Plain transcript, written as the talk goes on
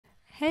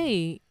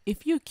Hey,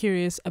 if you're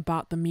curious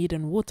about the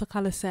Meeden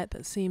Watercolour Set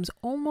that seems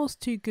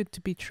almost too good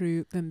to be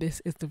true, then this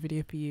is the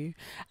video for you.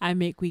 I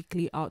make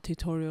weekly art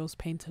tutorials,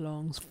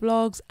 paint-alongs,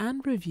 vlogs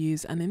and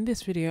reviews, and in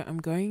this video I'm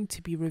going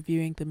to be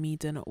reviewing the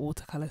Meeden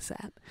Watercolour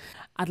Set.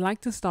 I'd like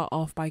to start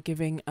off by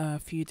giving a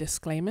few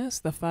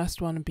disclaimers. The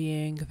first one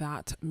being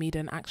that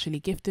Meeden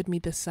actually gifted me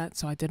this set,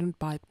 so I didn't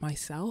buy it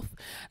myself.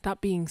 That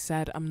being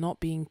said, I'm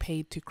not being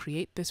paid to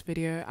create this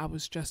video. I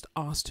was just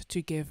asked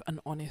to give an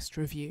honest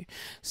review.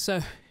 So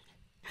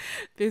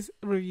this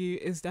review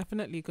is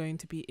definitely going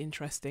to be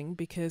interesting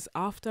because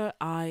after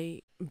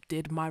I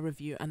did my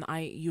review, and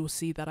you'll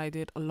see that I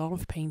did a lot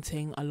of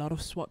painting, a lot of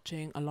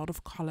swatching, a lot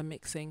of color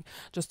mixing,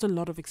 just a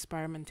lot of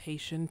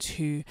experimentation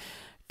to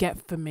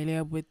get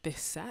familiar with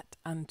this set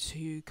and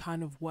to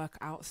kind of work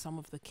out some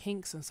of the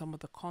kinks and some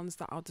of the cons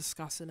that I'll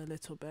discuss in a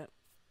little bit.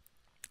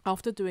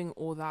 After doing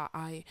all that,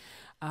 I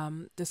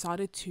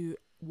decided to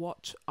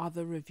watch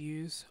other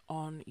reviews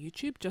on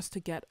YouTube just to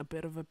get a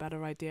bit of a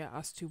better idea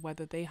as to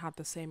whether they had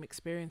the same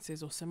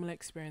experiences or similar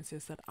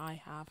experiences that I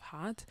have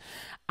had,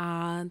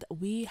 and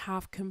we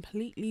have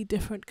completely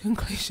different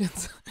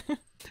conclusions.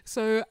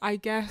 So I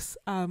guess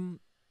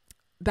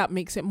that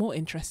makes it more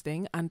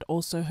interesting and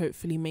also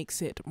hopefully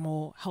makes it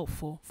more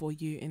helpful for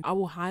you. And I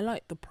will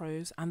highlight the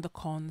pros and the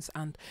cons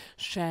and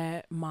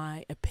share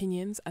my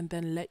opinions and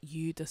then let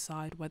you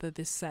decide whether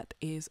this set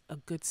is a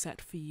good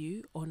set for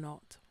you or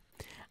not.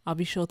 I'll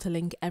be sure to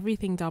link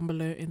everything down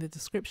below in the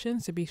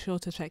description, so be sure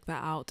to check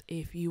that out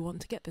if you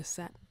want to get this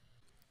set.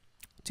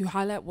 To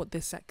highlight what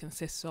this set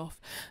consists of,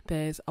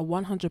 there's a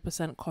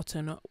 100%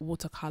 cotton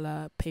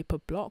watercolor paper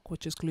block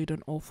which is glued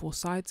on all four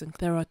sides, and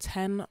there are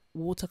 10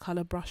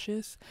 watercolor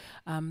brushes,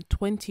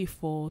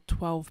 24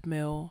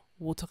 12mm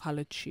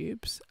watercolor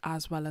tubes,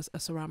 as well as a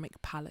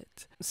ceramic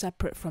palette.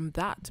 Separate from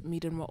that,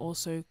 Meeden were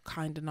also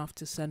kind enough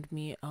to send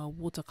me a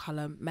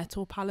watercolor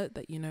metal palette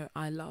that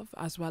I love,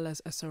 as well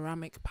as a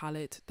ceramic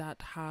palette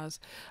that has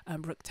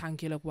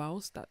rectangular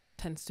wells. That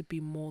tends to be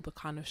more the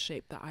kind of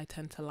shape that I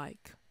tend to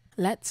like.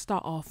 Let's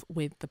start off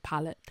with the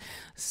palette.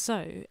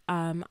 So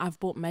I've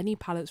bought many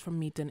palettes from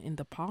Meeden in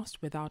the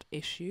past without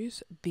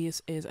issues.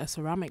 This is a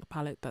ceramic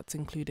palette that's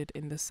included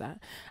in the set,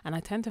 and I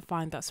tend to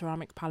find that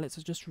ceramic palettes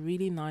are just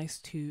really nice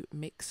to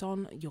mix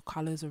on. Your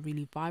colors are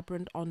really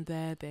vibrant on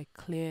there, they're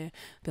clear,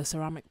 the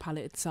ceramic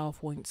palette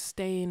itself won't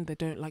stain, they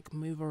don't like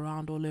move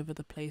around all over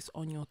the place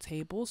on your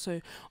table. So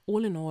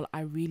all in all,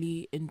 I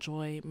really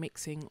enjoy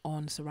mixing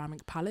on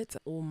ceramic palettes.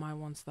 All my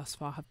ones thus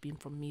far have been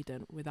from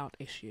Meeden without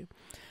issue.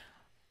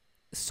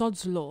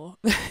 Sod's law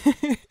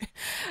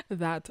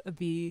that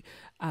the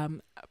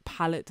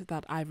palette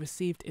that I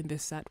received in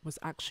this set was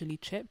actually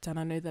chipped, and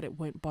I know that it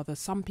won't bother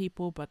some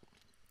people, but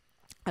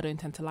I don't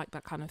tend to like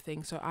that kind of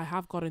thing. So I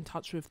have got in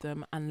touch with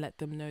them and let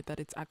them know that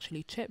it's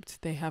actually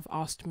chipped. They have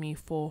asked me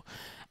for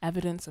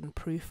evidence and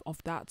proof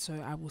of that,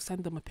 so I will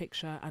send them a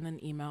picture and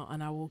an email,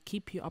 and I will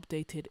keep you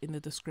updated in the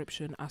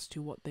description as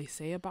to what they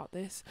say about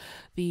this.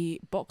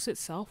 The box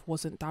itself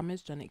wasn't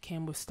damaged and it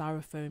came with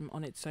styrofoam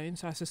on its own,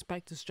 so I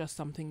suspect it's just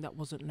something that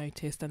wasn't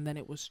noticed and then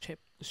it was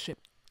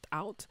shipped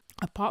out.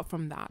 Apart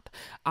from that,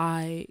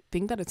 I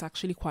think that it's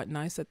actually quite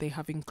nice that they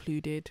have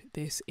included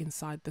this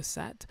inside the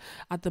set.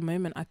 At the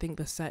moment, I think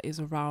the set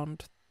is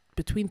around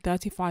between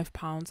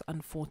 £35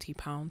 and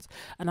 £40,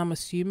 and I'm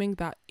assuming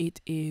that it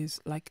is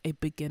like a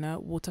beginner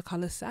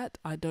watercolor set.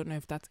 I don't know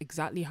if that's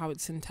exactly how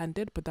it's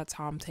intended, but that's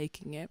how I'm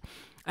taking it,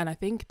 and I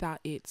think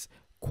that it's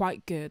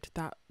quite good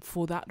that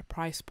for that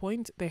price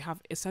point they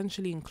have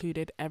essentially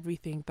included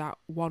everything that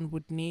one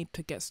would need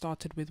to get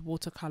started with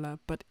watercolor,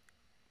 but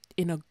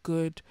in a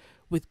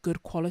with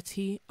good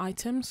quality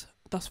items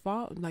thus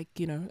far, like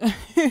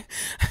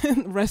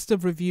rest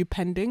of review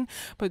pending.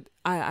 But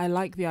I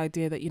like the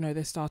idea that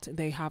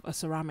they have a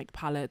ceramic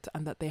palette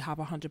and that they have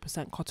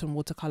 100% cotton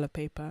watercolor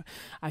paper.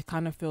 I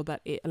kind of feel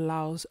that it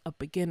allows a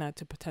beginner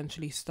to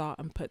potentially start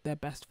and put their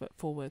best foot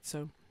forward,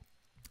 so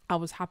I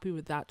was happy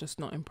with that,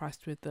 just not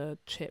impressed with the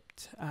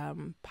chipped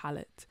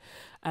palette.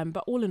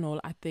 But all in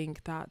all, I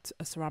think that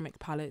a ceramic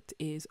palette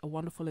is a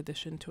wonderful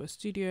addition to a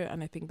studio,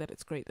 and I think that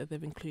it's great that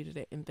they've included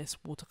it in this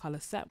watercolor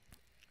set.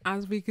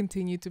 As we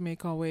continue to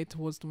make our way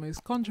towards the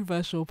most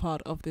controversial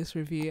part of this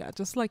review, I'd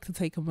just like to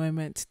take a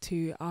moment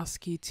to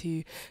ask you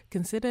to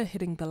consider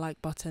hitting the like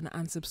button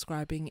and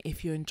subscribing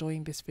if you're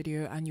enjoying this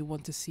video and you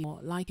want to see more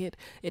like it.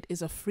 It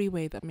is a free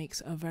way that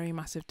makes a very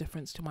massive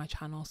difference to my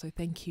channel, so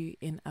thank you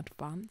in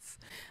advance.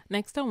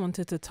 Next, I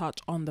wanted to touch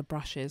on the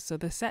brushes. So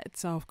the set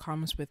itself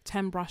comes with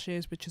 10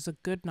 brushes, which is a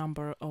good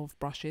number of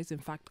brushes. In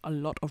fact, a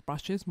lot of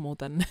brushes, more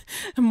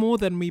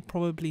than we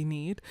probably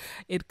need.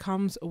 It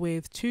comes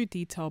with 2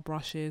 detail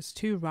brushes,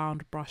 2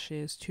 round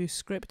brushes, 2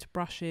 script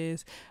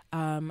brushes,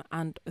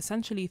 and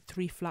essentially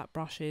 3 flat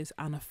brushes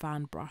and a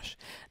fan brush.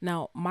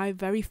 Now, my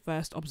very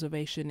first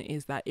observation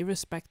is that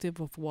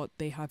irrespective of what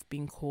they have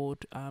been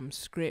called,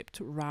 script,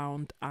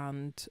 round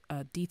and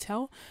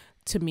detail,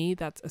 to me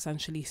that's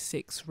essentially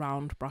 6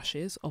 round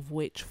brushes, of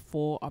which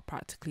 4 are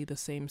practically the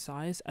same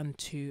size and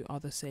 2 are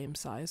the same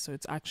size. So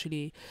it's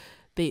actually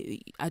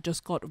I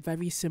just got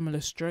very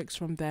similar strokes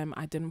from them.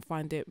 I didn't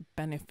find it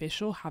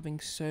beneficial having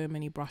so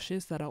many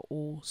brushes that are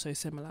all so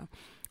similar.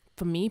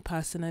 For me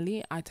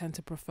personally, I tend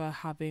to prefer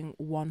having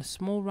one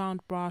small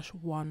round brush,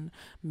 one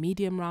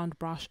medium round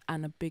brush,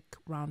 and a big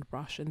round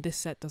brush. And this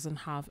set doesn't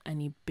have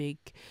any big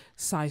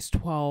size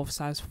 12,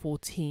 size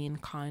 14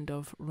 kind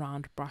of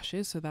round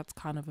brushes, so that's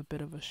kind of a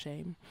bit of a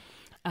shame.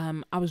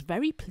 I was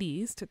very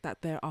pleased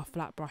that there are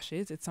flat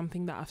brushes. It's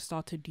something that I've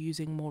started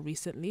using more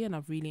recently and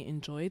I've really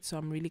enjoyed. So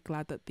I'm really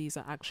glad that these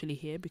are actually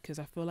here, because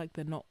I feel like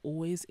they're not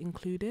always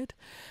included.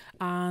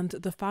 And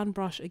the fan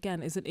brush,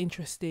 again, is an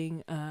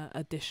interesting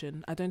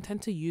addition. I don't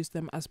tend to use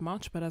them as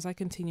much, but as I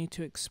continue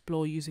to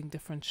explore using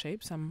different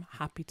shapes, I'm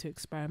happy to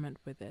experiment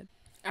with it.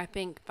 I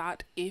think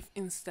that if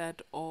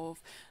instead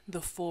of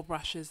the 4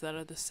 brushes that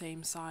are the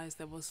same size,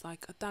 there was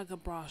like a dagger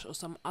brush or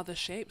some other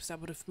shapes, that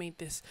would have made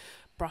this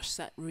brush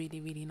set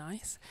really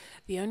nice.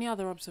 The only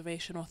other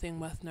observation or thing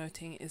worth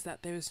noting is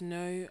that there is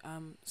no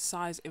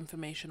size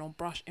information or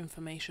brush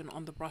information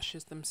on the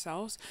brushes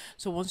themselves.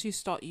 So once you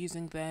start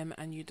using them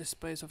and you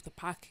dispose of the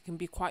pack, it can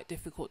be quite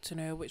difficult to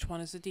know which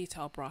one is the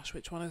detail brush,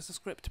 which one is the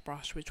script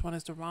brush, which one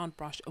is the round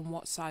brush, and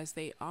what size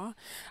they are.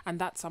 And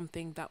that's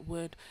something that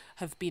would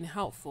have been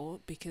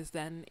helpful, because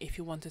then if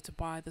you wanted to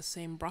buy the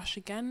same brush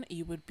again,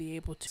 you would be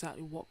able to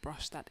exactly what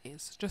brush that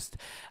is. Just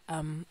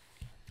an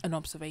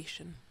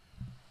observation.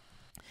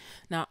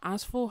 Now,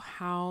 as for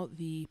how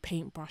the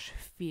paintbrush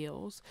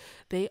feels,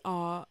 they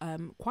are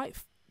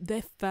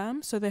they're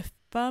firm, so they're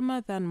firmer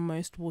than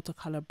most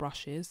watercolor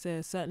brushes.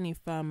 They're certainly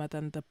firmer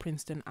than the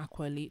Princeton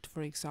Aqua Elite,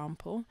 for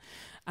example,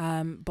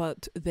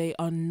 but they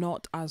are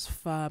not as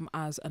firm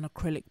as an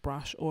acrylic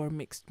brush or a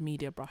mixed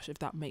media brush, if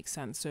that makes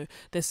sense. So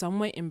they're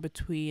somewhere in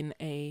between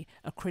a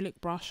acrylic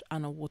brush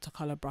and a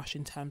watercolor brush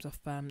in terms of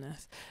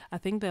firmness. I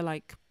think they're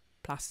like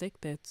plastic.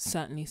 They're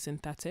certainly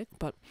synthetic,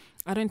 but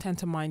I don't tend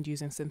to mind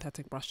using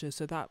synthetic brushes,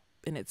 so that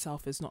in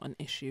itself is not an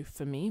issue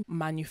for me.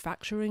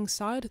 Manufacturing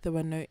side, there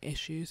were no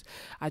issues.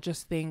 I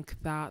just think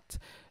that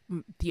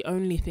the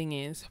only thing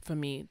is, for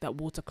me, that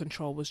water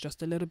control was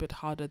just a little bit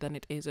harder than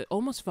it is. It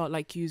almost felt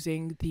like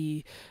using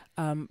the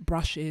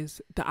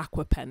brushes, the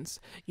aqua pens.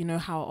 You know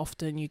how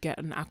often you get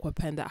an aqua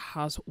pen that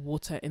has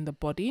water in the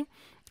body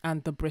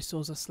and the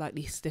bristles are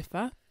slightly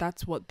stiffer?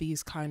 That's what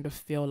these kind of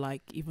feel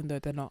like, even though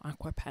they're not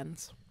aqua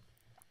pens.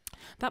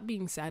 That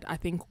being said, I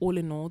think all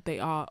in all, they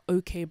are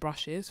okay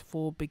brushes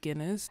for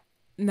beginners.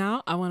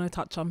 Now I want to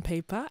touch on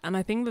paper, and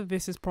I think that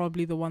this is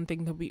probably the one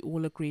thing that we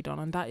all agreed on,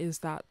 and that is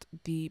that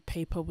the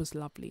paper was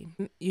lovely.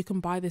 You can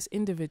buy this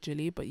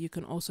individually, but you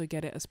can also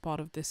get it as part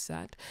of this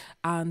set,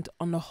 and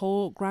on the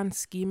whole grand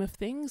scheme of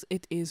things,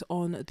 it is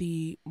on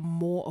the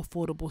more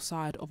affordable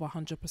side of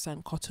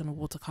 100% cotton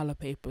watercolor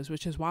papers,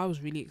 which is why I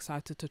was really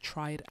excited to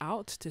try it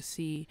out to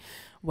see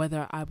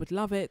whether I would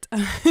love it.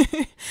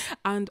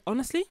 And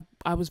honestly,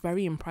 I was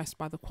very impressed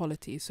by the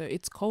quality. So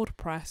it's cold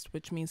pressed,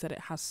 which means that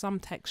it has some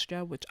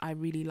texture, which I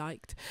really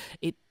liked.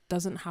 It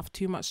doesn't have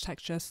too much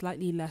texture,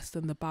 slightly less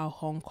than the Bao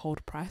Hong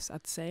cold press,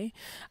 I'd say,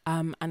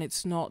 and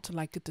it's not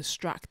like a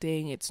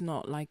distracting, it's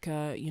not like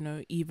a, you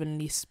know,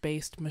 evenly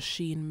spaced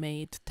machine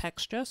made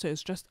texture. So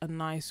it's just a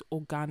nice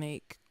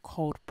organic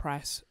cold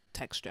press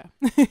texture.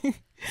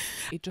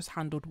 It just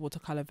handled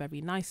watercolor very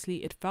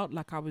nicely. It felt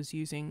like I was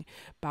using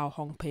Bao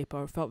Hong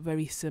paper. It felt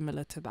very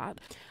similar to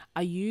that.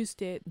 I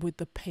used it with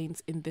the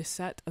paints in this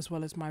set as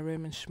well as my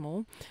Roman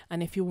Schmall,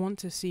 and if you want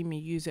to see me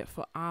use it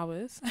for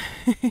hours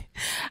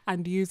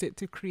and use it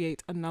to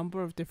create a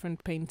number of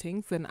different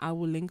paintings, then I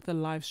will link the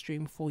live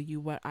stream for you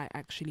where I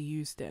actually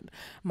used it.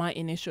 My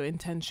initial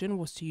intention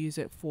was to use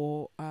it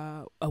for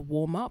a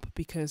warm-up,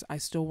 because I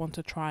still want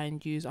to try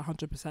and use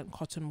 100%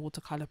 cotton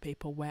watercolor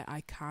paper where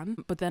I can,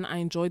 but then I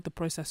enjoyed the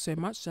process so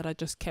much that I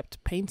just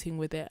kept painting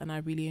with it, and I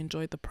really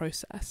enjoyed the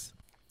process.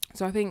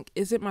 So I think,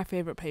 is it my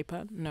favorite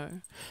paper?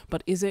 No.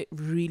 But is it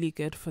really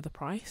good for the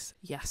price?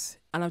 Yes.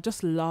 And I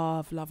just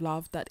love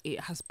that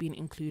it has been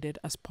included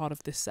as part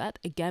of this set.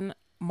 Again,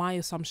 my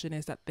assumption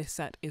is that this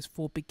set is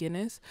for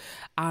beginners,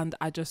 and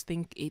I just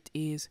think it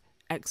is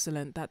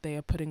excellent that they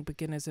are putting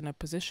beginners in a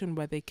position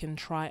where they can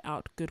try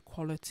out good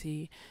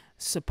quality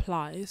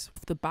supplies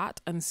off the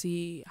bat and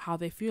see how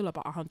they feel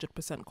about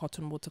 100%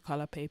 cotton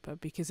watercolor paper,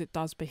 because it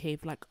does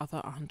behave like other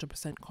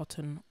 100%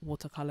 cotton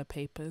watercolor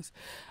papers,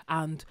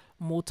 and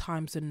more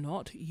times than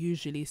not,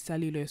 usually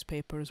cellulose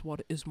paper is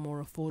what is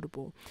more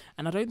affordable.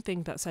 And I don't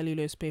think that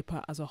cellulose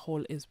paper as a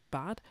whole is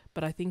bad,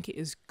 but I think it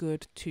is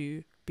good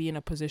to be in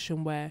a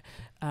position where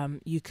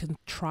you can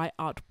try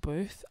out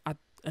both at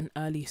an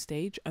early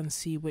stage and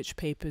see which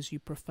papers you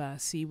prefer,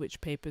 see which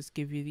papers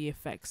give you the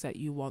effects that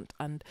you want.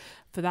 And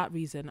for that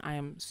reason, I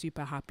am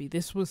super happy.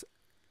 This was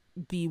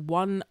the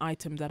one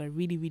item that I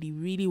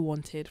really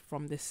wanted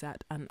from this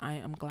set, and I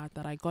am glad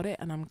that I got it,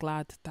 and I'm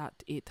glad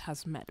that it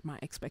has met my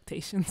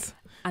expectations.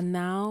 And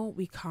now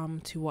we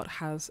come to what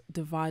has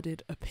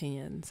divided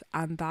opinions,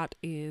 and that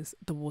is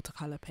the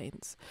watercolor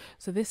paints.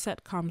 So this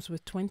set comes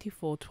with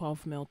 24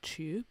 12mm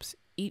tubes.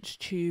 each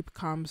tube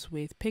comes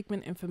with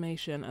pigment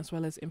information as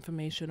well as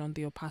information on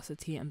the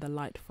opacity and the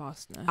light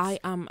fastness. I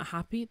am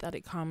happy that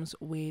it comes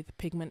with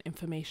pigment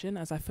information,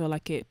 as I feel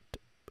like it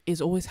is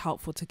always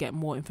helpful to get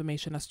more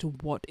information as to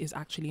what is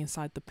actually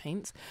inside the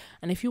paints.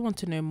 And if you want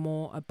to know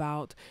more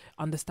about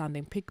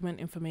understanding pigment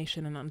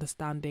information and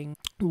understanding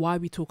why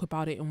we talk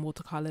about it in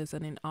watercolors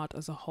and in art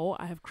as a whole,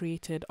 I have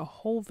created a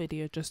whole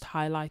video just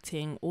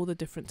highlighting all the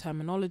different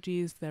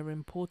terminologies, their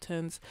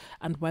importance,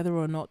 and whether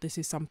or not this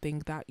is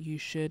something that you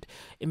should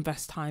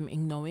invest time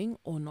in knowing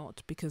or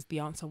not, because the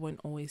answer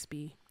won't always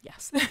be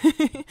yes.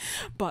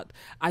 But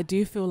I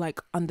do feel like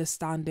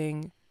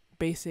understanding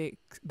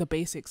the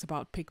basics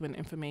about pigment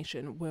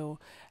information will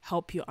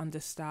help you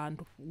understand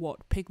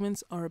what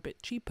pigments are a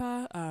bit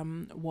cheaper,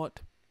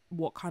 what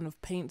kind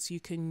of paints you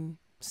can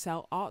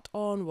sell art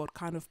on, what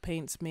kind of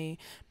paints may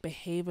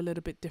behave a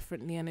little bit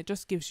differently, and it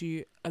just gives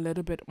you a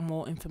little bit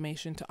more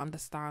information to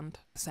understand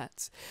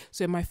sets.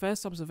 So my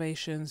first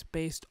observations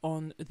based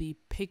on the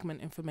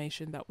pigment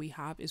information that we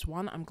have is,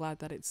 one, I'm glad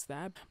that it's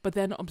there, but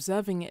then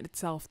observing it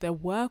itself, there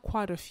were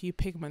quite a few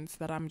pigments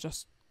that I'm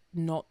just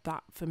not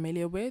that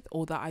familiar with,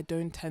 or that I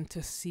don't tend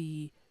to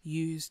see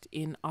used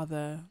in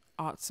other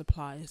art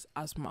supplies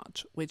as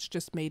much, which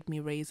just made me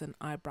raise an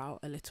eyebrow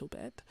a little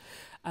bit.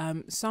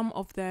 Some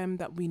of them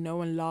that we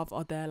know and love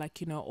are there,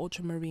 like, you know,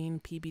 ultramarine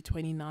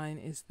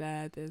PB29 is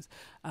there. There's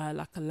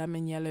like a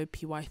lemon yellow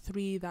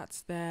PY3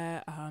 that's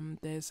there.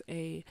 There's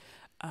a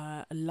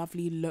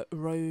lovely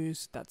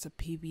rose that's a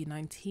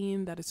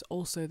PB19 that is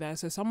also there.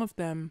 So some of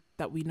them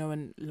that we know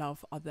and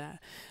love are there.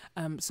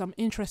 Some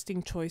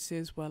interesting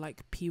choices were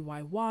like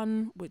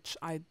PY1, which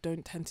I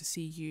don't tend to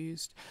see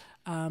used.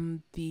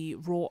 The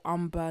raw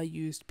umber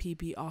used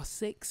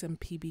PBR6 and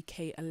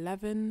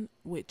PBK11,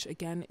 which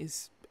again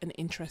is an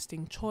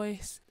interesting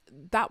choice.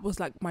 That was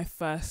like my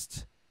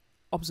first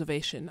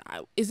observation.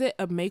 Is it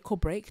a make or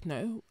break?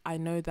 No, I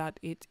know that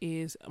it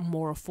is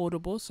more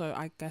affordable, so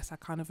I guess I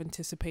kind of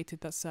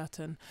anticipated that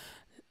certain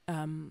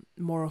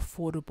more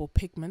affordable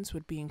pigments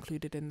would be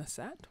included in the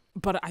set,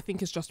 but I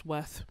think it's just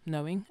worth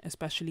knowing,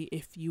 especially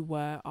if you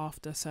were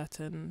after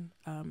certain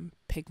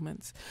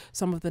pigments.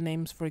 Some of the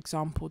names, for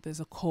example,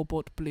 there's a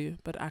cobalt blue,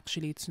 but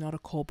actually it's not a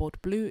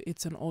cobalt blue,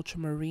 it's an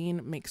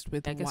ultramarine mixed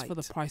with white. I guess for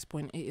the price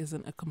point it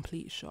isn't a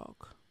complete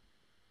shock.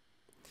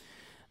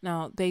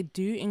 Now, they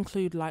do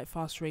include light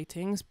fast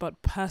ratings,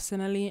 but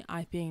personally,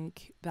 I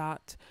think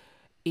that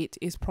it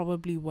is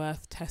probably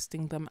worth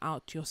testing them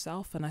out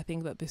yourself. And I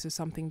think that this is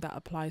something that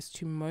applies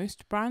to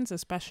most brands,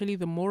 especially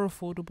the more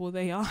affordable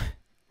they are.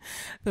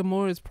 The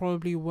more it's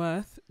probably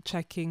worth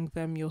checking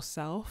them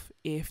yourself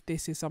if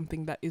this is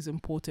something that is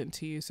important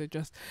to you. So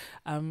just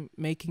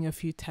making a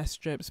few test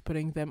strips,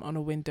 putting them on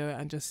a window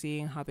and just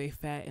seeing how they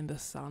fare in the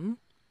sun.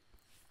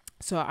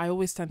 So I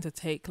always tend to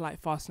take light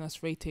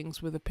fastness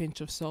ratings with a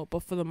pinch of salt,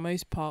 but for the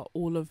most part,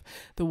 all of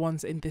the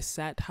ones in this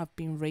set have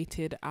been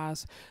rated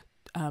as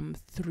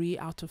 3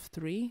 out of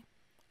 3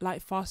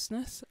 light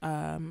fastness,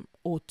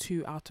 or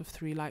 2 out of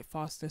 3 light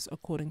fastness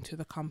according to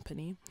the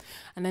company.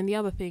 And then the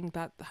other thing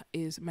that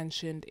is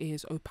mentioned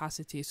is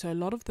opacity. So a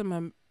lot of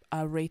them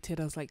are rated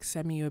as like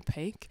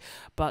semi-opaque,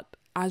 but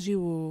as you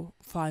will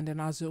find and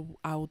as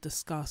I will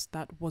discuss,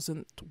 that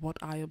wasn't what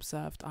I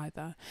observed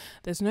either.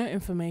 There's no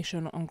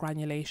information on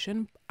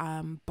granulation,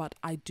 but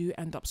I do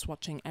end up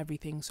swatching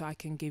everything, so I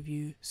can give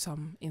you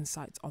some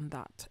insights on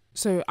that.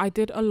 So I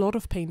did a lot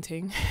of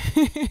painting,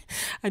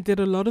 I did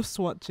a lot of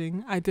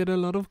swatching, I did a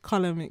lot of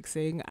color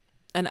mixing,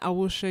 and I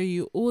will show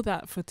you all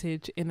that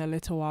footage in a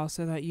little while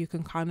so that you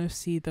can kind of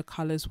see the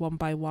colors one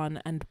by one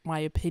and my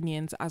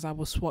opinions as I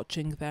was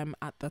swatching them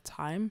at the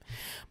time.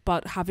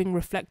 But having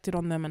reflected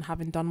on them and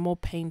having done more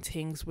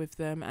paintings with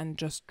them and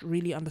just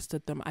really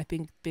understood them, I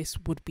think this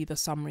would be the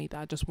summary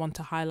that I just want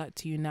to highlight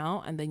to you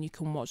now, and then you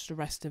can watch the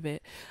rest of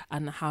it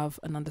and have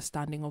an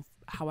understanding of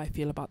how I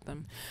feel about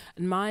them.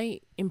 And my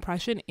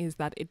impression is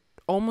that it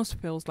almost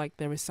feels like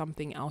there is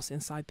something else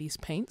inside these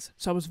paints.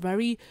 So I was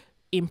very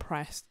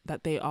impressed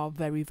that they are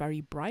very,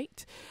 very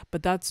bright,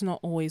 but that's not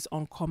always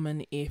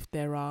uncommon if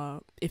there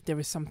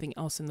is something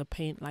else in the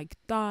paint, like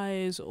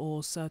dyes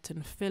or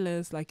certain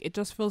fillers. Like, it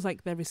just feels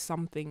like there is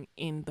something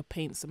in the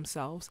paints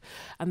themselves.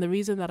 And the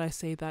reason that I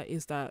say that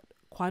is that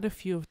quite a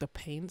few of the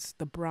paints,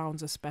 the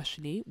browns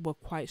especially, were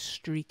quite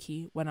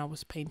streaky when I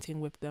was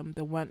painting with them.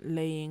 They weren't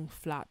laying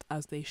flat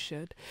as they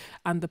should,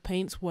 and the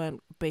paints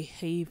weren't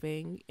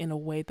behaving in a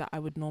way that I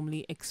would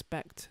normally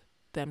expect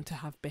them to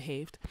have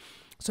behaved.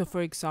 So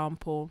for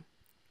example,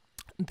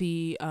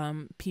 the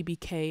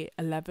PBK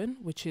 11,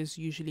 which is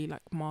usually like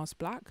Mars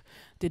Black,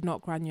 did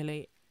not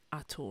granulate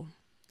at all,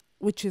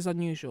 which is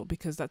unusual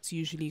because that's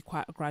usually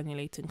quite a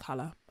granulating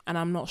color, and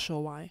I'm not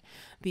sure why.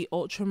 The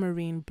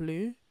ultramarine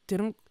blue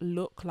didn't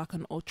look like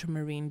an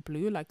ultramarine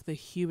blue, like the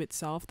hue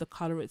itself, the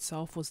color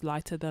itself was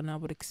lighter than I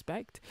would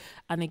expect,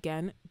 and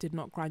again did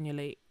not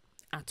granulate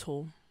at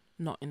all.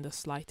 Not in the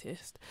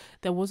slightest.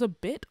 There was a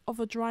bit of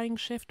a drying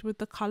shift with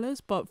the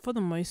colors, but for the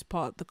most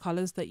part the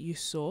colors that you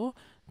saw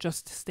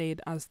just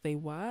stayed as they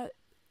were,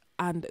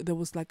 and there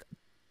was like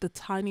the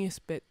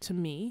tiniest bit to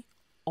me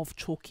of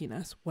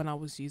chalkiness when I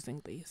was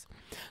using these.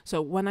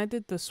 So when I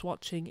did the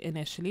swatching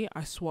initially,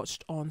 I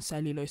swatched on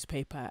cellulose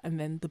paper, and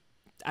then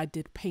I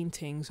did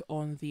paintings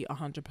on the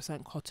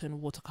 100%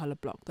 cotton watercolor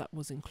block that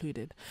was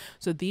included.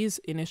 So these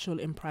initial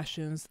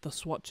impressions, the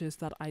swatches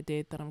that I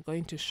did that I'm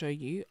going to show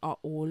you, are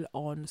all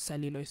on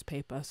cellulose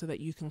paper, so that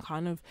you can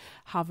kind of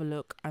have a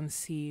look and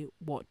see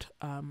what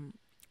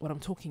I'm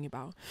talking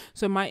about.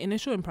 So my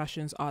initial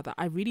impressions are that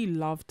I really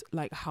loved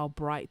like how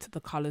bright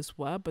the colors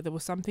were, but there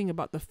was something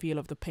about the feel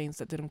of the paints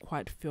that didn't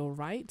quite feel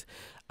right.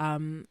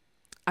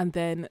 And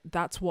then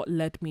that's what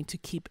led me to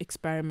keep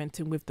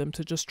experimenting with them,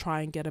 to just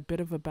try and get a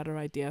bit of a better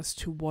idea as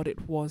to what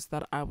it was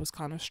that I was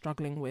kind of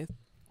struggling with.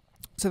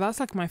 So that's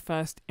like my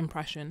first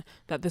impression,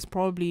 that there's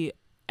probably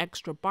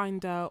extra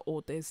binder,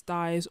 or there's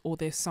dyes, or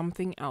there's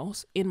something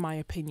else, in my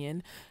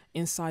opinion,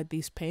 inside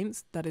these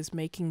paints that is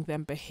making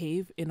them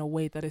behave in a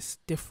way that is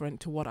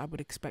different to what I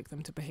would expect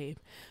them to behave.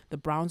 The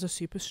browns are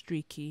super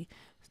streaky.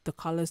 The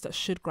colors that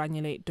should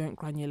granulate don't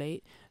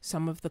granulate.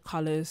 Some of the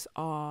colors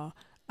are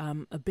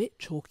a bit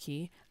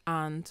chalky,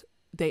 and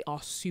they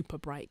are super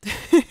bright,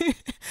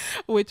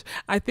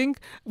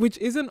 which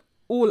isn't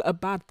all a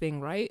bad thing,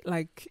 right?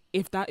 Like,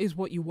 if that is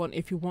what you want,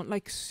 if you want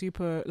like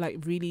super, like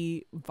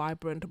really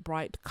vibrant,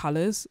 bright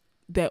colors,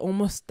 they're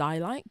almost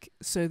dye-like.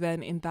 So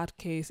then in that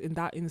case, in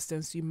that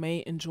instance, you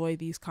may enjoy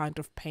these kind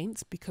of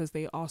paints because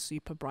they are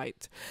super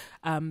bright.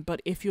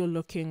 But if you're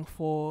looking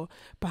for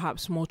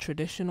perhaps more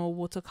traditional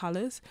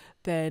watercolors,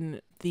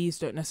 then these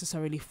don't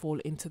necessarily fall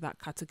into that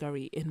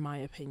category, in my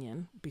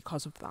opinion,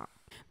 because of that.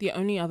 The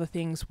only other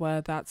things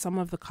were that some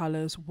of the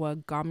colors were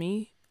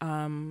gummy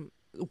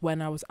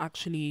when I was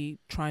actually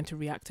trying to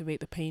reactivate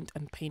the paint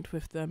and paint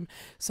with them.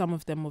 Some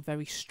of them were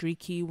very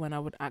streaky when I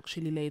would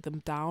actually lay them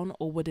down,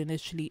 or would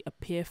initially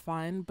appear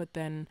fine, but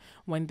then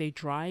when they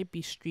dry,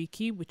 be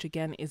streaky, which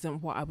again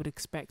isn't what I would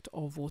expect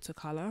of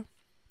watercolor.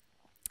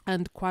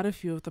 And quite a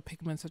few of the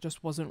pigments I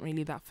just wasn't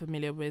really that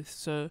familiar with,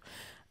 so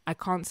I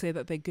can't say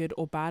that they're good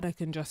or bad. I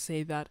can just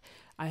say that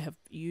I have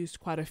used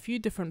quite a few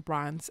different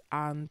brands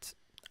and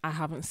I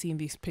haven't seen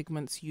these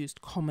pigments used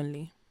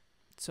commonly.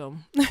 So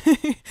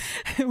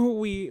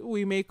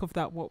we make of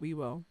that what we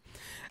will.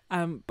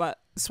 But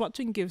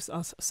swatching gives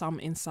us some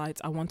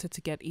insights. I wanted to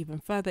get even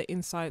further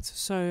insights,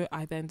 so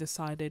I then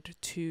decided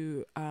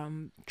to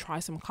try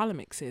some color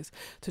mixes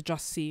to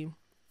just see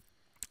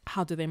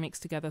how do they mix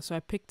together. So I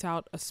picked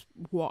out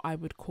what I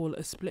would call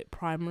a split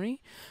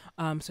primary,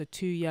 so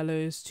 2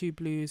 yellows, 2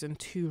 blues and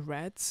 2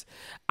 reds,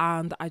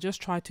 and I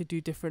just tried to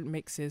do different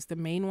mixes. The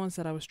main ones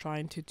that I was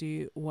trying to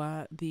do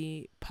were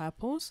the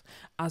purples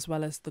as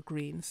well as the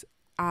greens,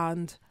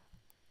 and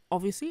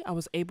obviously I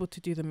was able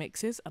to do the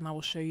mixes, and I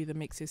will show you the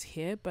mixes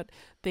here, but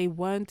they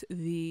weren't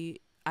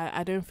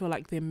I don't feel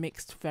like they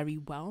mixed very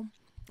well.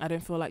 I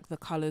don't feel like the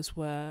colors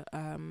were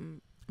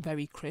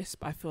very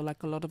crisp. I feel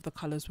like a lot of the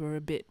colors were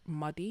a bit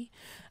muddy,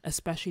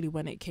 especially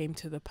when it came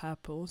to the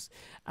purples.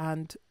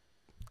 And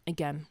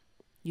again,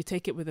 you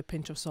take it with a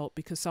pinch of salt,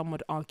 because some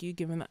would argue,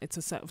 given that it's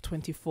a set of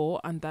 24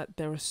 and that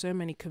there are so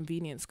many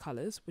convenience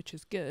colors, which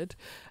is good,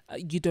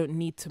 you don't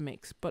need to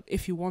mix. But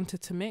if you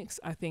wanted to mix,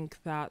 I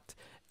think that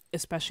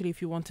especially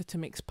if you wanted to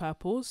mix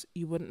purples,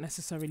 you wouldn't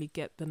necessarily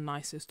get the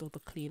nicest or the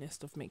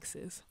cleanest of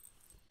mixes.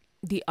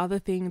 The other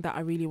thing that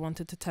I really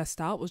wanted to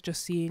test out was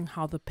just seeing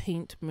how the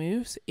paint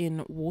moves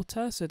in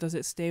water. So does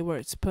it stay where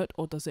it's put,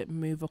 or does it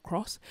move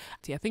across?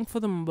 I think for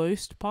the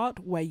most part,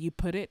 where you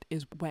put it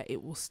is where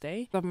it will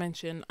stay. As I've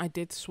mentioned, I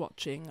did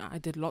swatching, I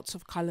did lots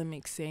of color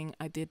mixing,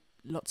 I did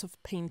lots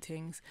of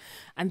paintings,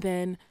 and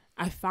then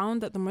I found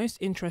that the most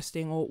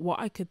interesting, or what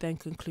I could then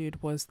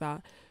conclude, was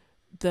that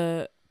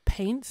the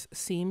paints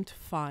seemed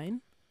fine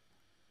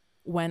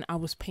when I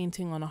was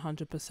painting on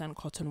 100%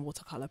 cotton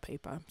watercolor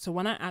paper. So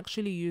when I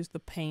actually used the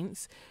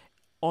paints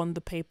on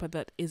the paper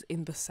that is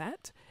in the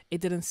set,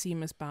 it didn't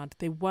seem as bad.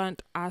 They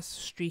weren't as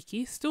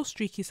streaky, still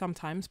streaky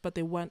sometimes, but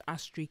they weren't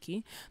as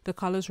streaky. The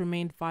colors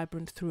remained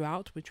vibrant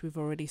throughout, which we've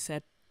already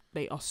said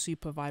they are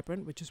super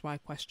vibrant, which is why I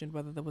questioned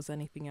whether there was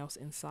anything else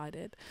inside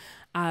it.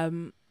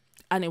 And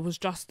it was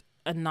just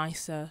a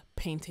nicer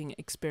painting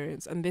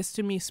experience. And this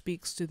to me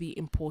speaks to the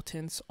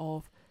importance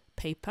of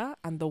paper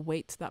and the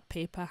weight that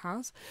paper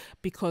has,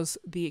 because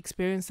the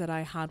experience that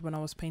I had when I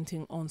was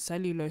painting on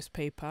cellulose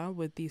paper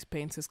with these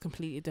paints is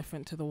completely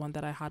different to the one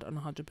that I had on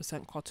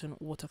 100% cotton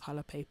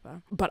watercolor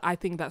paper. But I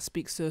think that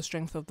speaks to the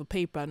strength of the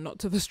paper, not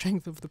to the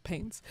strength of the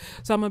paints.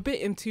 So I'm a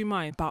bit in two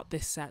minds about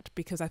this set,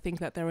 because I think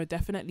that there are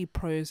definitely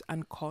pros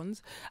and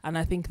cons, and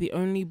I think the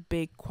only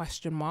big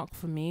question mark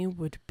for me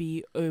would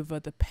be over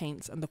the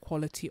paints and the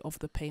quality of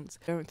the paints.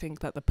 I don't think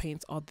that the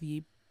paints are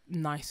the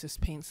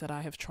nicest paints that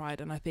I have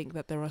tried, and I think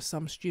that there are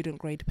some student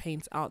grade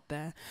paints out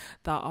there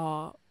that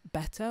are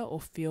better or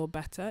feel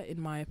better,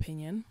 in my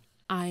opinion.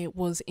 I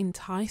was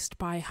enticed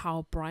by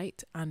how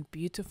bright and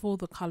beautiful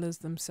the colors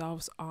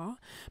themselves are,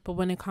 but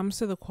when it comes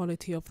to the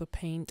quality of the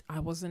paint, I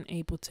wasn't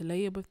able to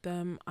layer with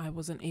them. I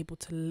wasn't able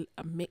to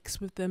mix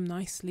with them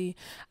nicely,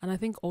 and I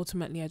think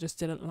ultimately I just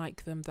didn't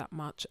like them that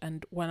much.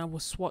 And when I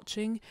was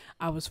swatching,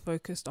 I was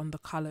focused on the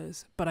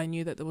colors, but I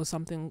knew that there was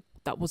something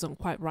that wasn't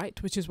quite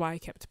right, which is why I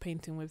kept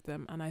painting with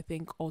them. And I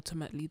think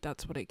ultimately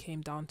that's what it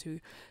came down to.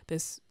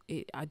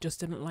 I just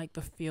didn't like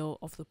the feel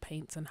of the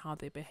paints and how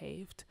they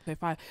behaved. So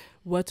if I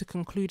were to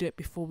conclude it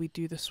before we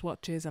do the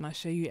swatches and I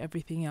show you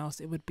everything else,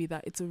 it would be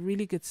that it's a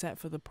really good set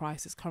for the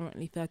price. It's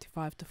currently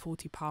 £35 to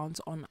 £40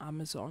 on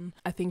Amazon.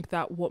 I think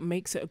that what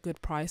makes it a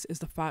good price is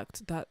the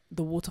fact that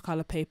the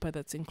watercolor paper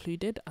that's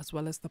included, as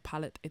well as the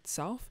palette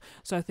itself.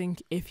 So I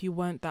think if you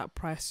weren't that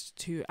pressed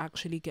to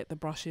actually get the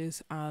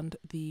brushes and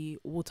the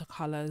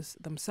watercolors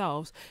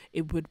themselves,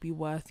 it would be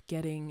worth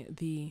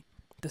getting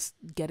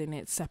getting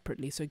it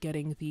separately, so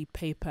getting the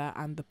paper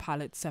and the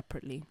palette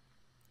separately.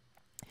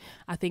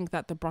 I think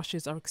that the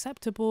brushes are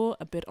acceptable,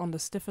 a bit on the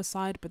stiffer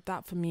side, but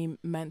that for me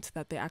meant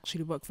that they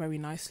actually work very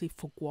nicely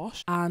for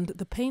gouache. And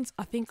the paints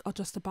I think are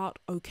just about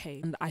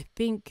okay. And I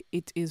think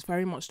it is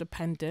very much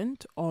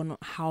dependent on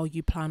how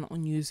you plan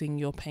on using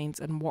your paints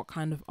and what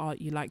kind of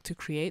art you like to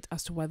create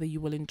as to whether you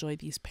will enjoy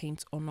these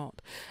paints or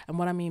not. And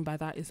what I mean by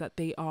that is that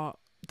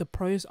the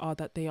pros are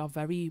that they are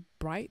very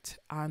bright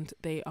and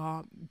they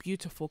are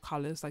beautiful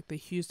colors. Like the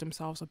hues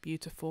themselves are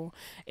beautiful.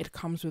 It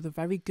comes with a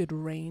very good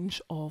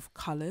range of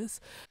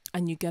colors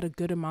and you get a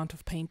good amount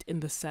of paint in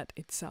the set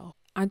itself.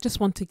 I just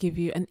want to give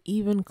you an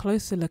even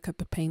closer look at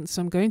the paints.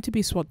 So I'm going to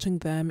be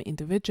swatching them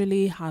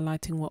individually,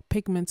 highlighting what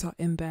pigments are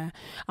in there.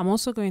 I'm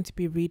also going to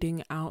be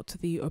reading out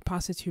the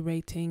opacity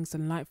ratings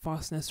and light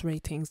fastness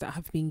ratings that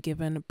have been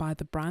given by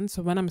the brand.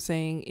 So when I'm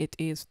saying it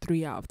is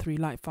 3 out of 3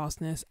 light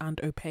fastness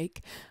and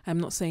opaque, I'm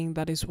not saying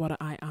that is what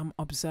I am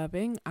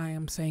observing. I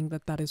am saying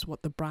that that is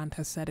what the brand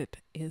has said it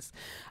is.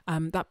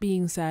 That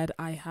being said,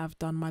 I have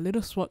done my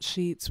little swatch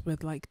sheets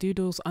with like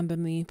doodles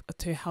underneath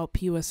to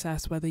help you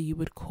assess whether you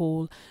would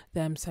call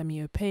them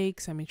semi-opaque,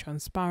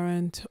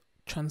 semi-transparent,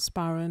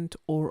 transparent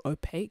or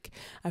opaque.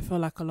 I feel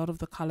like a lot of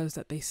the colors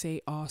that they say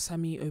are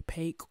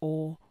semi-opaque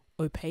or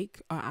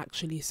opaque are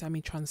actually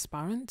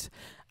semi-transparent.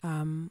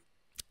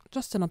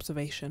 Just an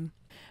observation.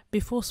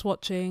 Before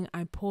swatching,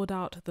 I poured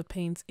out the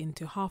paints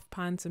into half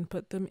pans and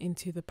put them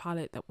into the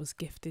palette that was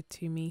gifted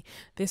to me.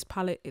 This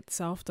palette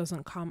itself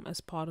doesn't come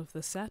as part of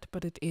the set,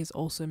 but it is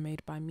also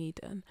made by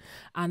Meeden.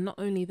 And not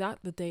only that,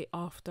 the day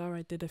after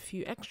I did a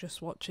few extra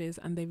swatches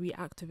and they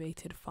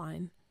reactivated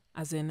fine.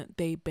 As in,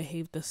 they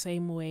behaved the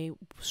same way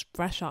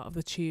fresh out of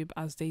the tube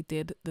as they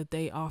did the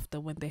day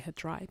after when they had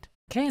dried.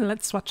 Okay,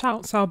 let's swatch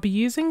out. So I'll be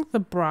using the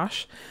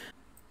brush.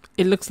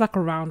 It looks like a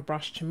round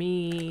brush to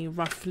me,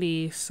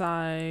 roughly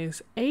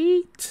size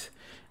 8,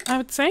 I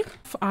would say.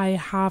 I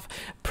have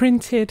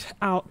printed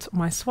out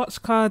my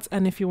swatch cards,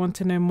 and if you want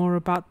to know more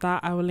about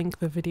that, I will link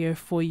the video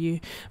for you.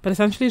 But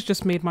essentially it's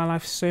just made my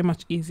life so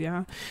much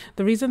easier.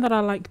 The reason that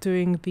I like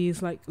doing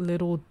these like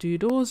little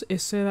doodles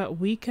is so that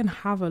we can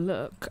have a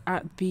look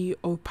at the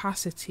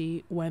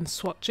opacity when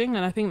swatching,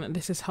 and I think that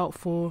this is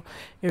helpful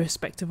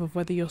irrespective of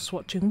whether you're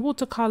swatching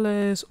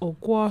watercolors or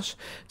gouache,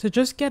 to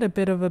just get a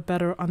bit of a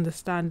better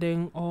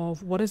understanding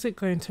of what is it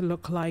going to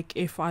look like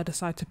if I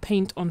decide to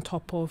paint on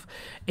top of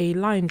a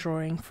line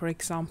drawing, for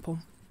example.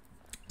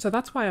 So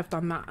that's why I've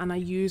done that, and I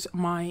use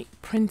my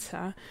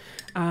printer,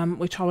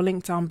 which I will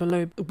link down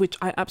below, which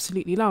I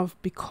absolutely love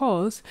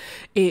because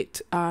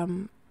it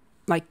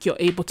like you're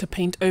able to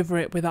paint over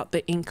it without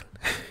the ink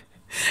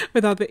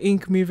without the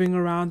ink moving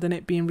around and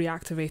it being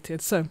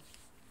reactivated. So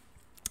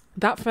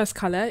that first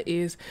color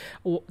is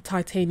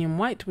titanium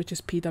white, which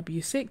is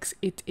PW6.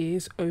 It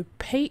is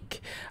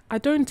opaque. I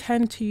don't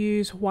tend to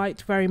use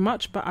white very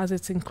much, but as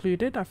it's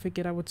included, I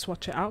figured I would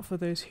swatch it out for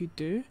those who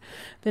do.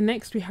 The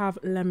next we have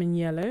lemon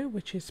yellow,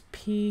 which is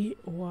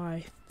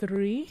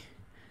PY3.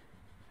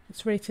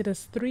 It's rated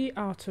as 3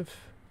 out of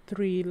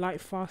 3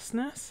 light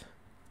fastness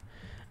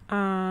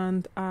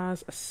and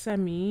as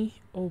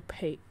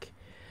semi-opaque.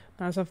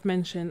 As I've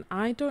mentioned,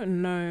 I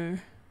don't know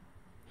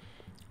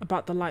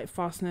about the light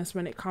fastness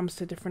when it comes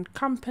to different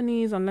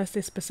companies unless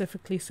they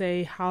specifically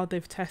say how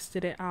they've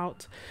tested it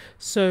out,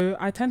 so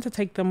I tend to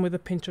take them with a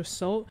pinch of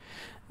salt.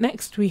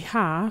 Next we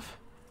have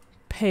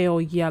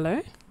pale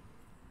yellow.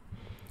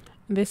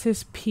 This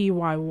is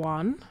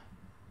PY1,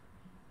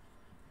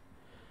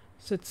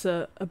 so it's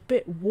a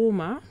bit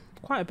warmer,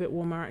 quite a bit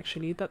warmer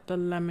actually, than the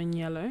lemon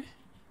yellow,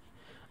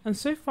 and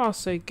so far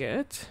so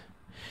good.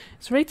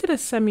 It's rated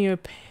as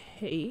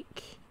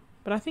semi-opaque,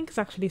 but I think it's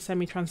actually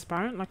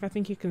semi-transparent. Like I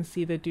think you can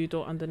see the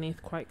doodle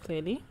underneath quite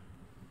clearly.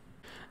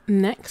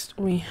 Next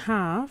we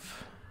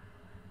have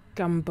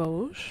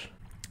gamboge.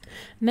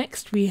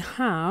 Next we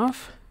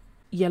have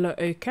yellow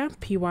ochre,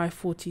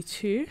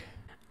 PY42,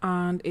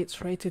 and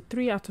it's rated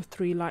 3 out of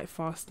 3 light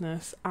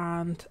fastness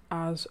and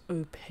as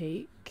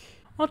opaque.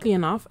 Oddly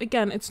enough,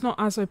 again, it's not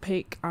as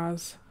opaque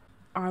as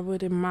I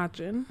would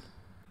imagine.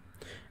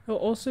 I'll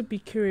also be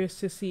curious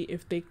to see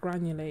if they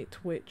granulate,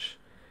 which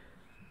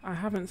I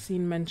haven't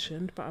seen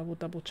mentioned, but I will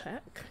double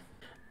check.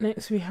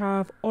 Next we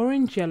have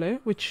orange yellow,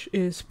 which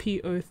is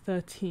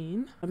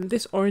PO13.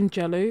 This orange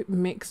yellow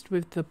mixed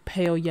with the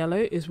pale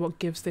yellow is what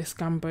gives this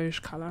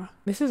gamboge colour.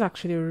 This is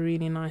actually a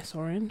really nice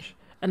orange,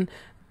 and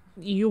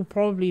you'll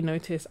probably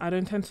notice I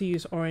don't tend to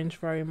use orange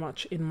very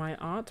much in my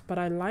art, but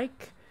I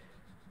like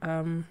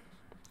I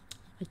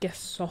guess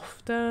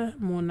softer,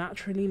 more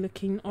naturally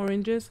looking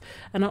oranges,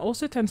 and I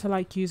also tend to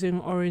like using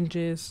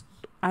oranges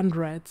and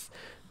reds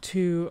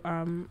to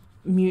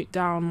mute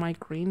down my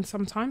green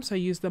sometimes, so I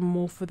use them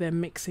more for their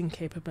mixing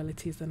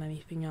capabilities than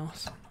anything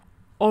else.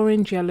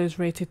 Orange yellow is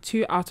rated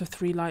 2 out of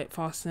 3 light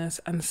fastness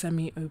and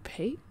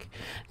semi-opaque.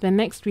 Then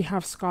next we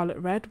have scarlet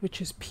red,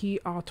 which is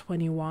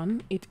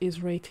PR21. It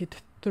is rated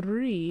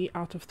 3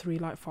 out of 3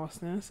 light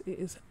fastness. It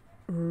is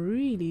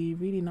really,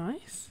 really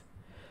nice,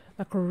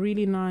 like a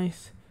really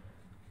nice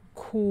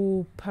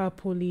cool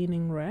purple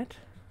leaning red.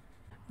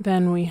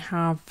 Then we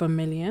have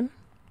vermilion,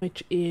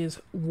 which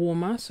is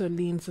warmer, so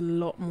leans a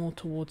lot more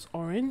towards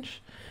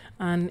orange,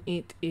 and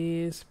it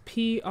is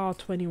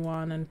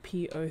PR21 and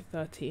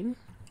PO13.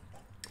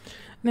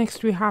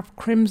 Next we have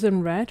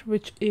crimson red,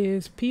 which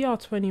is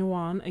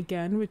PR21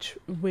 again, which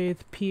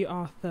with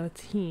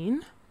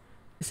PR13.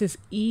 This is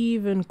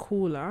even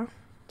cooler,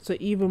 so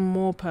even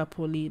more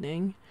purple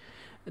leaning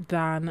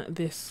than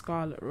this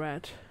scarlet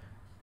red.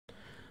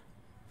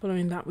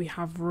 Following that we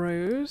have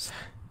rose,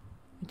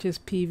 which is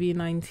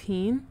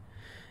PV19.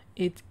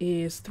 It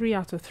is 3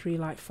 out of 3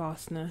 light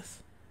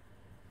fastness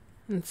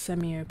and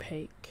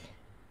semi-opaque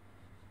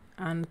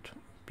and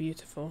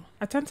beautiful.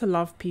 I tend to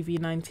love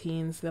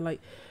PV19s. They're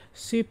like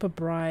super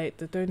bright.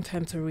 They don't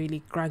tend to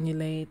really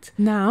granulate.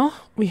 Now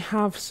we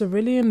have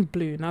cerulean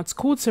blue. Now it's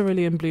called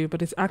cerulean blue,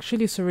 but it's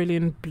actually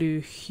cerulean blue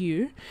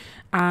hue.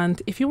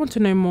 And if you want to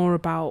know more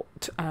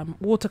about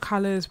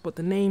watercolors, what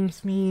the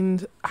names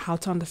mean, how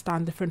to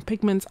understand different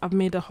pigments, I've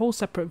made a whole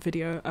separate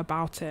video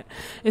about it.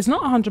 It's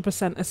not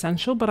 100%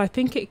 essential, but I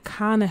think it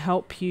can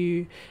help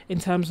you in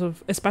terms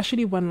of,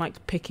 especially when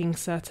like picking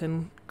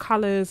certain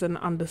colors and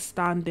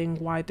understanding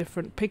why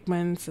different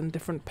pigments and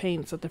different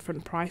paints are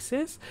different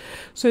prices.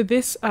 So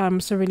this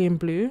cerulean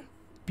blue,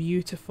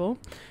 beautiful.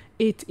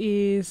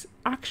 It's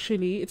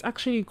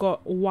actually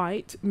got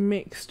white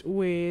mixed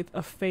with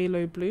a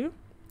phthalo blue.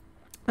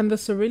 And the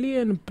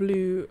cerulean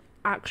blue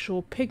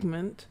actual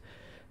pigment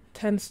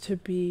tends to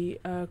be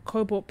a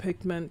cobalt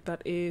pigment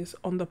that is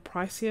on the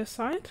pricier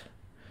side.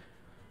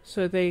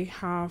 So they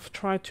have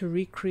tried to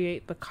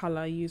recreate the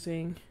color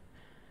using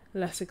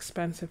less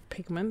expensive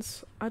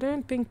pigments. I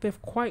don't think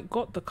they've quite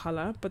got the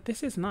color, but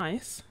this is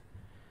nice.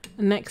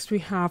 Next we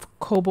have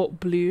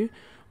cobalt blue,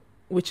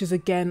 which is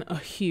again a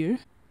hue.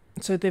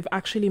 So they've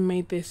actually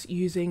made this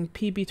using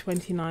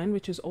PB29,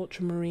 which is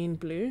ultramarine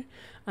blue,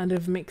 and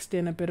they've mixed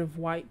in a bit of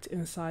white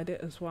inside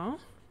it as well.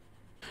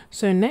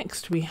 So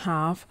next we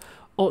have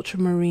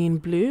ultramarine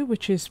blue,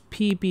 which is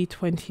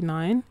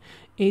PB29.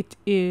 It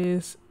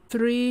is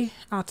 3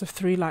 out of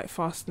 3 light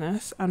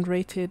fastness and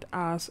rated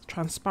as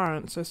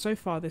transparent. So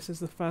far this is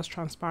the first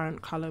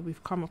transparent color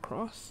we've come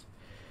across.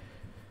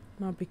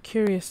 And I'll be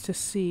curious to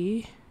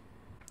see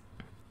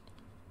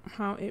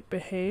how it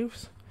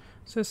behaves.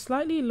 So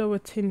slightly lower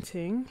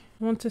tinting.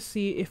 I want to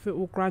see if it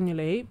will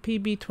granulate.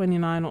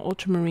 PB29 or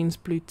ultramarines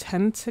blue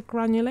tend to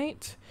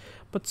granulate,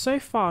 but so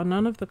far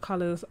none of the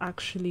colors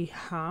actually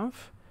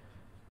have.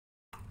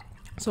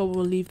 So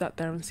we'll leave that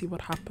there and see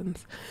what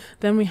happens.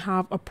 Then we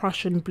have a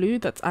Prussian blue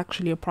that's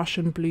actually a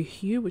Prussian blue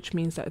hue, which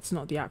means that it's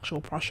not the actual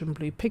Prussian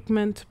blue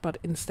pigment, but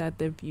instead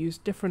they've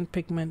used different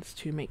pigments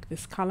to make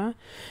this color.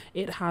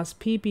 It has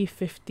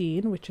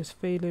PB15, which is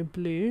phthalo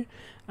blue,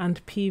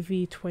 and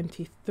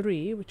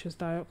PV23, which is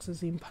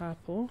dioxazine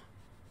purple.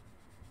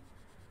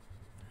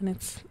 And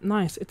it's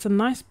nice. It's a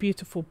nice,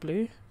 beautiful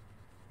blue.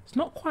 It's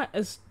not quite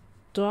as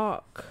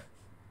dark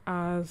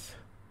as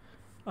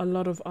a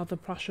lot of other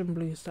Prussian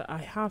blues that I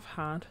have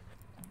had.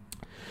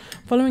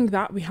 Following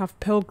that we have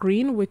pale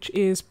green, which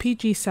is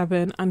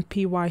PG7 and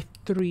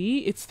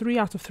PY3. It's 3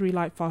 out of 3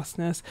 light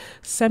fastness,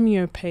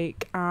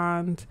 semi-opaque,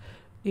 and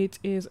it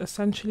is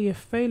essentially a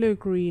phthalo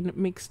green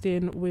mixed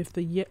in with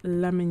the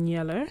lemon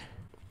yellow.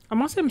 I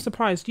must say I'm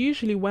surprised.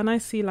 Usually when I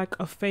see like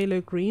a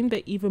phthalo green,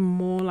 they're even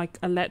more like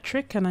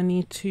electric and I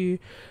need to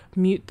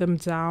mute them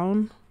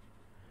down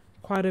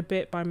quite a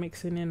bit by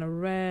mixing in a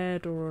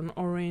red or an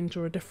orange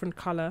or a different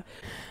color.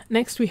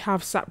 Next we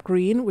have sap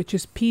green, which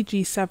is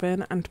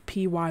PG7 and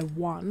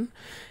PY1.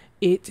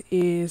 It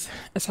is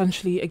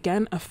essentially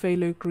again a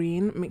phthalo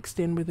green mixed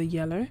in with a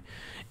yellow.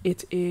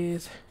 It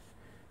is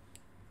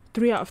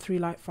 3 out of 3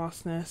 light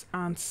fastness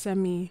and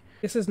semi.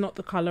 This is not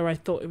the color I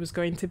thought it was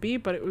going to be,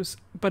 but it's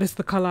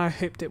the color I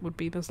hoped it would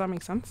be. Does that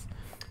make sense?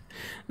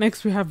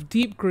 Next we have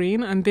deep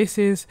green, and this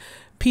is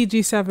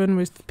PG7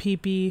 with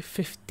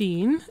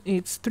PB15.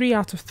 It's 3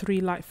 out of 3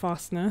 light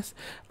fastness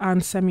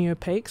and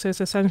semi-opaque, so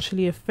it's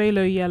essentially a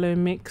phthalo yellow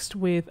mixed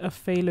with a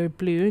phthalo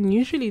blue, and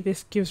usually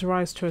this gives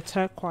rise to a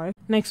turquoise.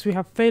 Next we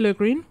have phthalo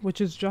green, which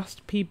is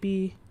just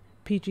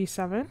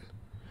PG7.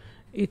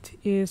 It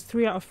is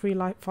 3 out of 3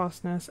 light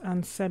fastness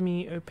and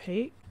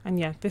semi-opaque. And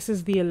yeah, this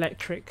is the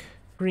electric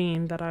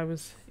green that I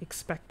was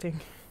expecting.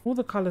 All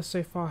the colors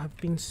so far have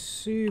been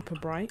super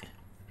bright.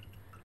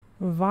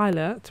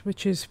 Violet,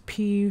 which is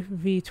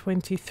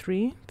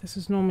PV23. This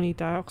is normally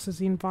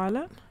dioxazine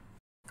violet.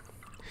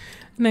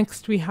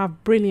 Next we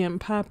have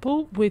brilliant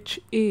purple, which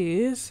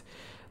is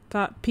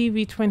that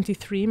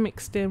PV23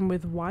 mixed in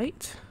with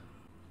white.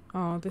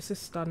 Oh, this is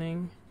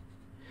stunning.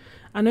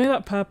 I know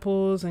that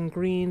purples and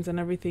greens and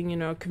everything, you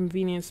know,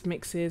 convenience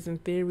mixes. In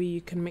theory,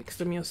 you can mix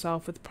them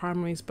yourself with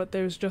primaries, but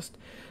there's just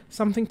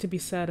something to be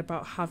said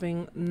about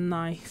having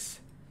nice,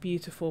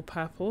 beautiful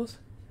purples.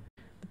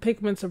 The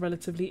pigments are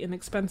relatively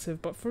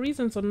inexpensive, but for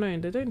reasons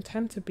unknown, they don't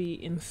tend to be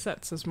in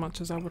sets as much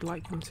as I would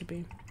like them to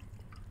be.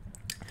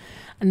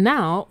 And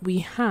now we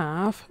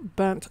have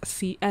Burnt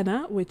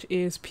Sienna, which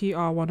is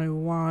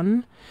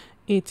PR101.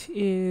 It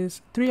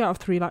is 3 out of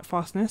 3 light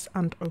fastness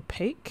and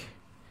opaque.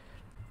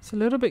 It's a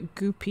little bit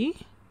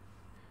goopy,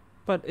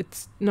 but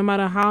it's no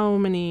matter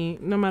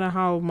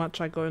how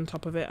much I go on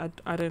top of it,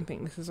 I don't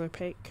think this is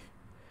opaque.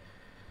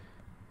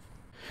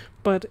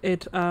 But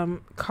it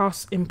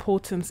casts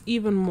importance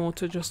even more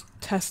to just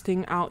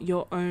testing out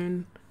your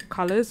own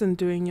colors and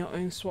doing your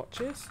own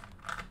swatches,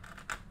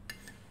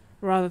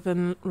 rather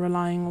than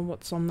relying on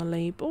what's on the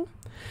label.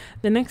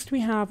 The next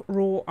we have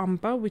Raw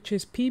Umber, which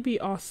is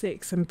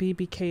PBR6 and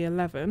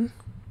BBK11.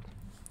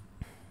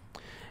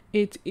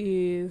 It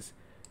is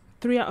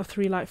 3 out of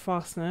 3 light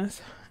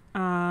fastness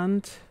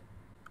and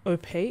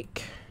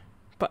opaque,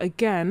 but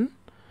again,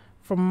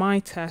 from my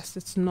test,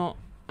 it's not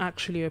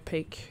actually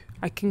opaque.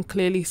 I can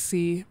clearly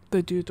see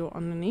the doodle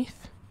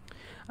underneath.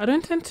 I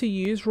don't tend to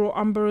use raw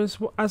umber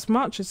as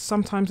much.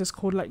 Sometimes it's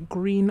called like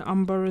green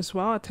umber as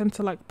well. I tend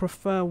to like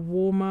prefer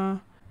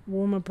warmer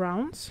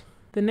browns.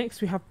 The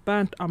next we have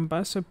burnt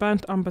umber. So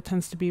burnt umber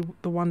tends to be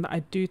the one that I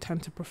do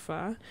tend to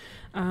prefer.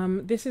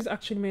 This is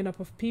actually made up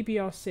of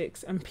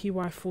PBR6 and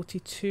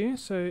PY42.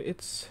 So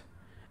it's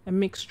a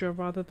mixture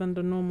rather than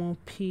the normal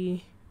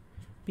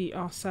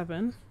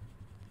PBR7.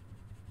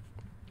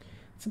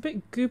 It's a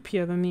bit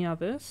goopier than the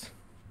others.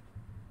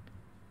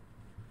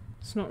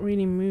 It's not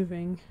really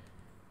moving.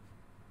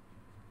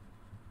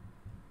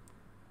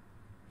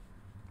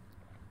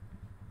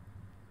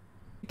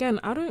 Again,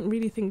 I don't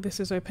really think this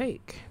is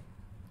opaque.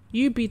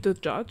 You be the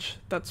judge.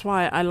 That's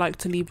why I like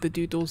to leave the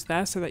doodles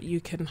there so that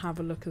you can have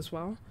a look as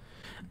well.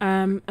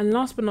 And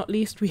last but not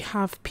least, we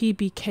have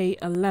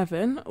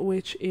PBK11,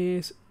 which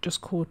is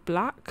just called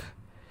black.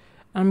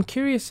 I'm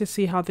curious to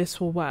see how this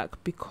will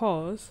work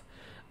because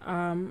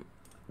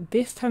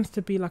this tends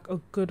to be like a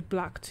good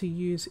black to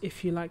use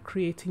if you like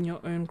creating your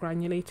own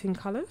granulating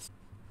colors.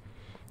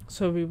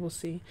 So we will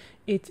see.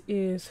 It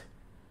is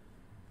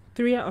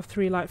 3 out of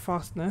 3 light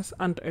fastness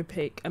and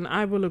opaque, and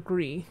I will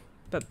agree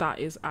that that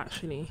is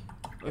actually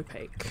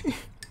opaque.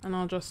 And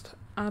I'll just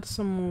add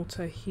some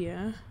water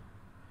here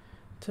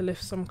to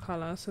lift some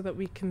color so that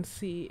we can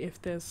see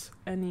if there's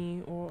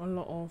any or a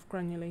lot of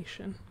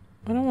granulation.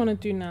 What I want to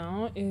do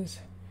now is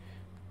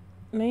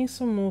lay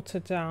some water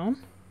down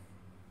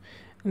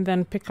and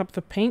then pick up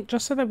the paint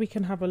just so that we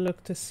can have a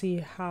look to see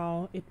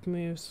how it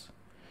moves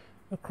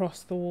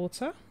across the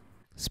water.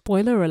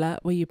 Spoiler alert,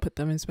 where you put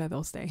them is where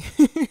they'll stay.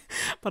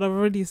 But I've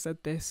already said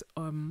this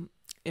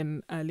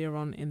earlier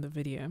on in the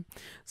video.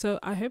 So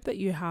I hope that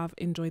you have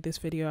enjoyed this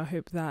video. I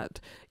hope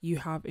that you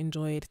have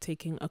enjoyed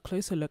taking a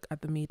closer look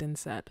at the Meeden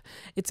set.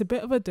 It's a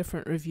bit of a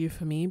different review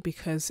for me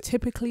because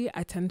typically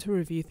I tend to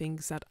review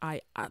things that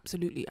I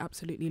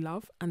absolutely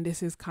love, and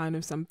this is kind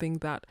of something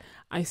that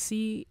I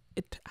see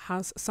it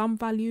has some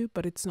value,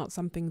 but it's not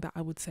something that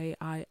I would say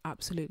I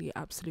absolutely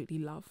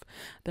love.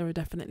 There are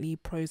definitely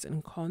pros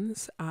and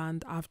cons,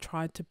 and I've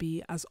tried to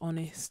be as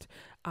honest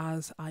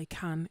as I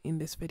can in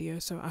this video,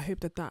 so I hope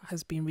that that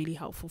has been really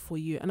helpful for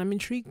you. And I'm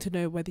intrigued to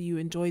know whether you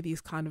enjoy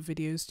these kind of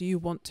videos. Do you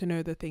want to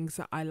know the things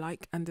that I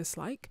like and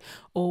dislike,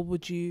 or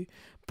would you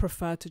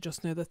prefer to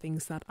just know the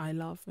things that I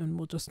love and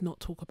we'll just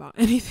not talk about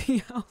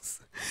anything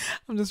else?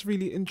 I'm just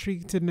really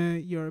intrigued to know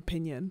your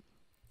opinion.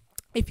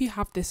 If you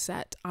have this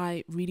set,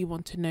 I really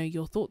want to know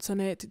your thoughts on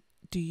it.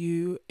 Do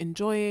you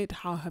enjoy it?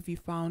 How have you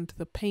found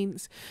the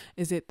paints?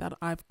 Is it that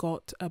I've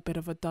got a bit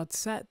of a dud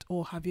set,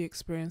 or have you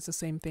experienced the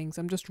same things?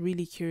 I'm just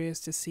really curious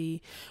to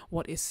see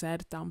what is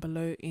said down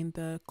below in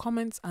the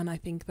comments, and I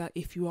think that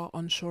if you are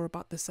unsure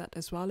about the set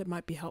as well, it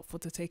might be helpful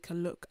to take a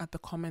look at the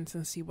comments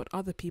and see what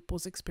other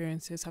people's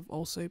experiences have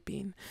also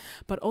been.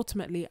 But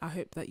ultimately, I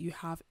hope that you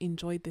have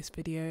enjoyed this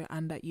video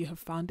and that you have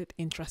found it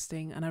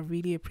interesting, and I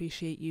really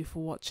appreciate you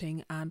for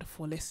watching and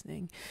for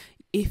listening.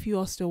 If you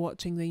are still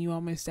watching, then you are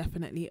most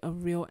definitely a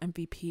real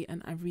MVP,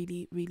 and I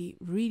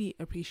really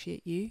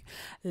appreciate you.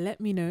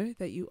 Let me know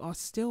that you are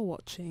still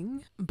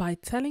watching by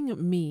telling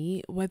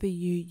me whether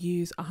you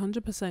use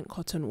 100%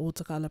 cotton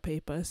watercolor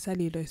paper,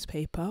 cellulose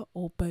paper,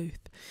 or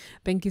both.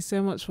 Thank you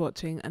so much for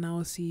watching, and I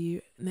will see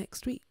you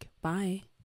next week. Bye.